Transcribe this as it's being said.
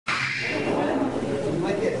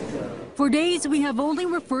For days, we have only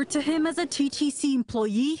referred to him as a TTC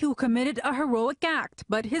employee who committed a heroic act,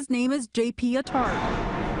 but his name is JP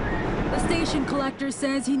Attard. The station collector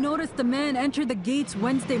says he noticed the man enter the gates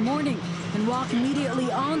Wednesday morning and walk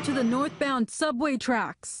immediately onto the northbound subway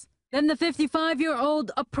tracks. Then the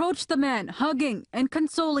 55-year-old approached the man, hugging and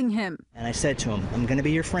consoling him. And I said to him, I'm going to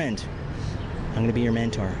be your friend. I'm going to be your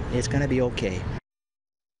mentor. It's going to be okay.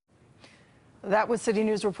 That was City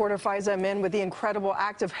News reporter Faiza Amin with the incredible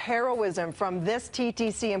act of heroism from this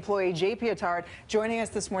TTC employee, JP Attard, joining us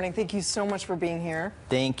this morning. Thank you so much for being here.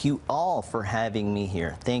 Thank you all for having me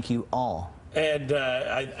here. Thank you all. And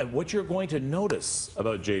what you're going to notice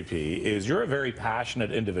about JP is you're a very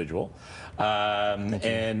passionate individual,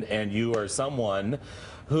 and you are someone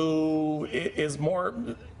who is more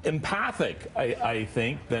empathic, I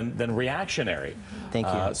think, than reactionary. Thank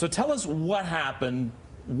you. So tell us what happened.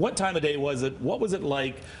 What time of day was it? What was it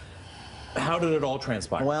like? How did it all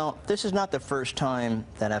transpire? Well, this is not the first time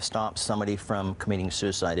that I've stopped somebody from committing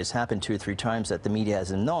suicide. It's happened 2 or 3 times that the media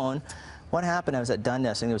hasn't known. What happened, I was at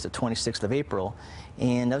Dundas, I think it was the 26th of April,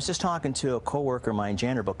 and I was just talking to a coworker of mine,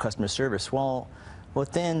 janitor, about customer service. Well,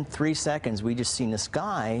 within 3 seconds, we just seen this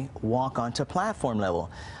guy walk onto platform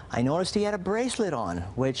level. I noticed he had a bracelet on,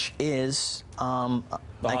 which is, I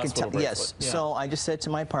can tell, yes. Yeah. So I just said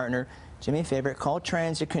to my partner, do me a favor, call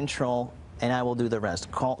transit control, and I will do the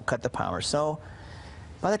rest. Cut the power. So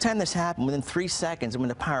by the time this happened, within 3 seconds, when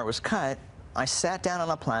the power was cut, I sat down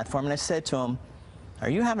on a platform and I said to him, are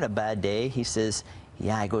you having a bad day? He says,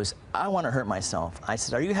 yeah. He goes, I want to hurt myself. I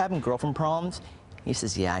said, are you having girlfriend problems? He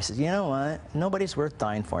says, yeah. I said, you know what? Nobody's worth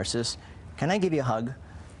dying for. I says, can I give you a hug?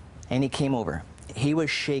 And he came over. He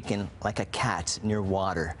was shaking like a cat near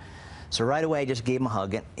water. So right away, I just gave him a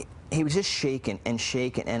hug. And he was just shaking and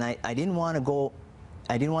shaking. And I didn't want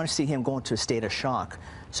to see him go into a state of shock.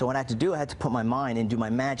 So what I had to do, I had to put my mind and do my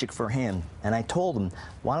magic for him. And I told him,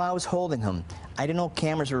 while I was holding him, I didn't know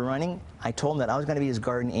cameras were running. I told him that I was going to be his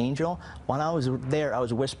guardian angel. While I was there, I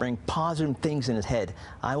was whispering positive things in his head.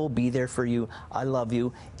 I will be there for you. I love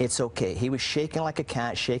you. It's okay. He was shaking like a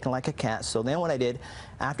cat, shaking like a cat. So then what I did,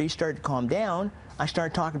 after he started to calm down, I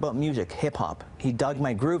started talking about music, hip-hop. He dug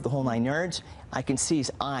my groove, the whole 9 yards. I can see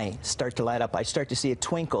his eye start to light up. I start to see a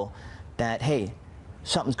twinkle that, hey,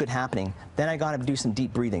 something's good happening. Then I got him to do some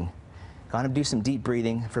deep breathing. Got him to do some deep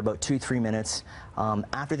breathing for about 2-3 minutes.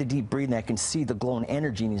 After the deep breathing, I can see the glowing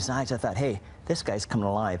energy in his eyes. I thought, hey, this guy's coming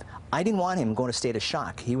alive. I didn't want him going to a state of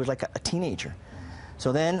shock. He was like a teenager.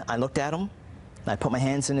 So then I looked at him, I put my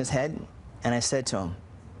hands in his head, and I said to him,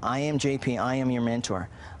 I am JP, I am your mentor.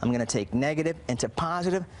 I'm going to take negative into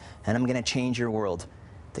positive, and I'm going to change your world.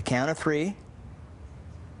 The count of 3,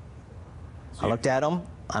 I looked at him,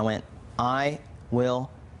 I went, I will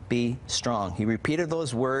be strong. He repeated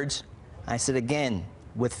those words. I said again,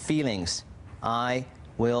 with feelings, I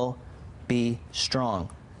will be strong.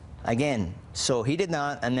 Again, so he did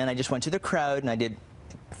not, and then I just went to the crowd and I did,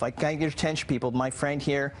 if I can get attention, people, my friend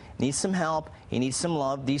here needs some help, he needs some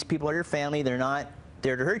love, these people are your family, they're not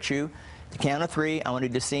there to hurt you. The count of 3, I want to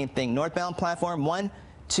do the same thing. Northbound platform, 1,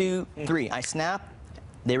 2, 3. I snapped,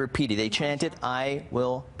 they repeated, they chanted, I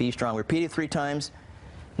will be strong. Repeated 3 times.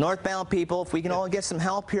 Northbound people, if we can all get some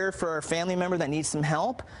help here for our family member that needs some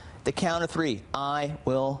help, the count of 3, I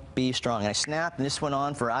will be strong. And I snapped, and this went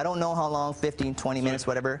on for I don't know how long, 15, 20 minutes,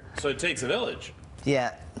 whatever. So it takes a village.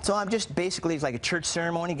 Yeah. So I'm just basically, it's like a church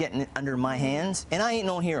ceremony getting it under my hands. And I ain't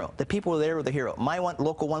no hero. The people there were the hero. My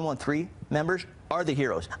local 113 members are the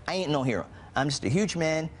heroes. I ain't no hero. I'm just a huge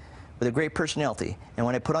man with a great personality. And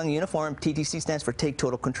when I put on the uniform, TTC stands for Take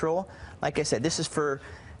Total Control. Like I said, this is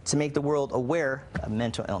to make the world aware of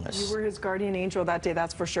mental illness. You were his guardian angel that day,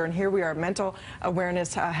 that's for sure. And here we are, Mental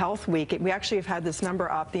Awareness Health Week. We actually have had this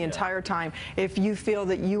number up the entire time. If you feel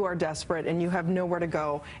that you are desperate and you have nowhere to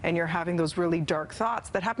go and you're having those really dark thoughts,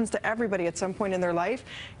 that happens to everybody at some point in their life,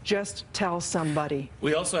 just tell somebody.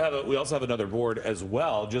 We also have another board as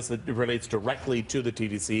well, just that relates directly to the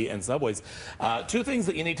TTC and subways. 2 things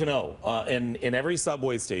that you need to know. In every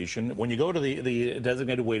subway station, when you go to the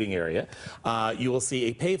designated waiting area, you will see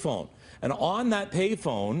a payphone. And on that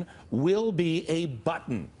payphone will be a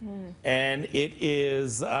button. And it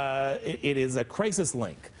is a crisis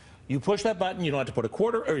link. You push that button, you don't have to put a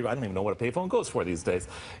quarter, or I don't even know what a payphone goes for these days.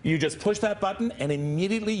 You just push that button and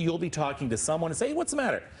immediately you'll be talking to someone and say, hey, what's the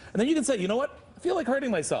matter? And then you can say, you know what? I feel like hurting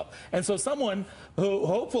myself. And so someone who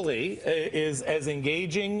hopefully is as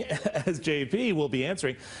engaging as JP will be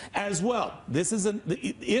answering as well. This is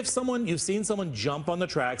if you've seen someone jump on the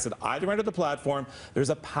tracks at either end of the platform, there's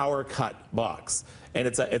a power cut box. And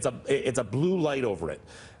it's a blue light over it.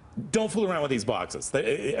 don't fool around with these boxes.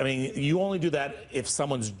 I mean, you only do that if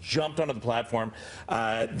someone's jumped onto the platform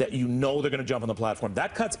that you know they're going to jump on the platform.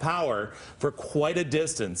 That cuts power for quite a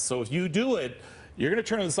distance. So if you do it, you're going to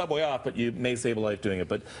turn the subway off, but you may save a life doing it.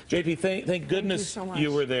 But JP, thank goodness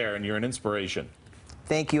you were there, and you're an inspiration.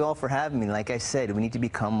 Thank you all for having me. Like I said, we need to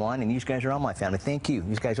become one, and you guys are all my family. Thank you.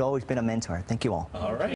 You guys have always been a mentor. Thank you all. All right.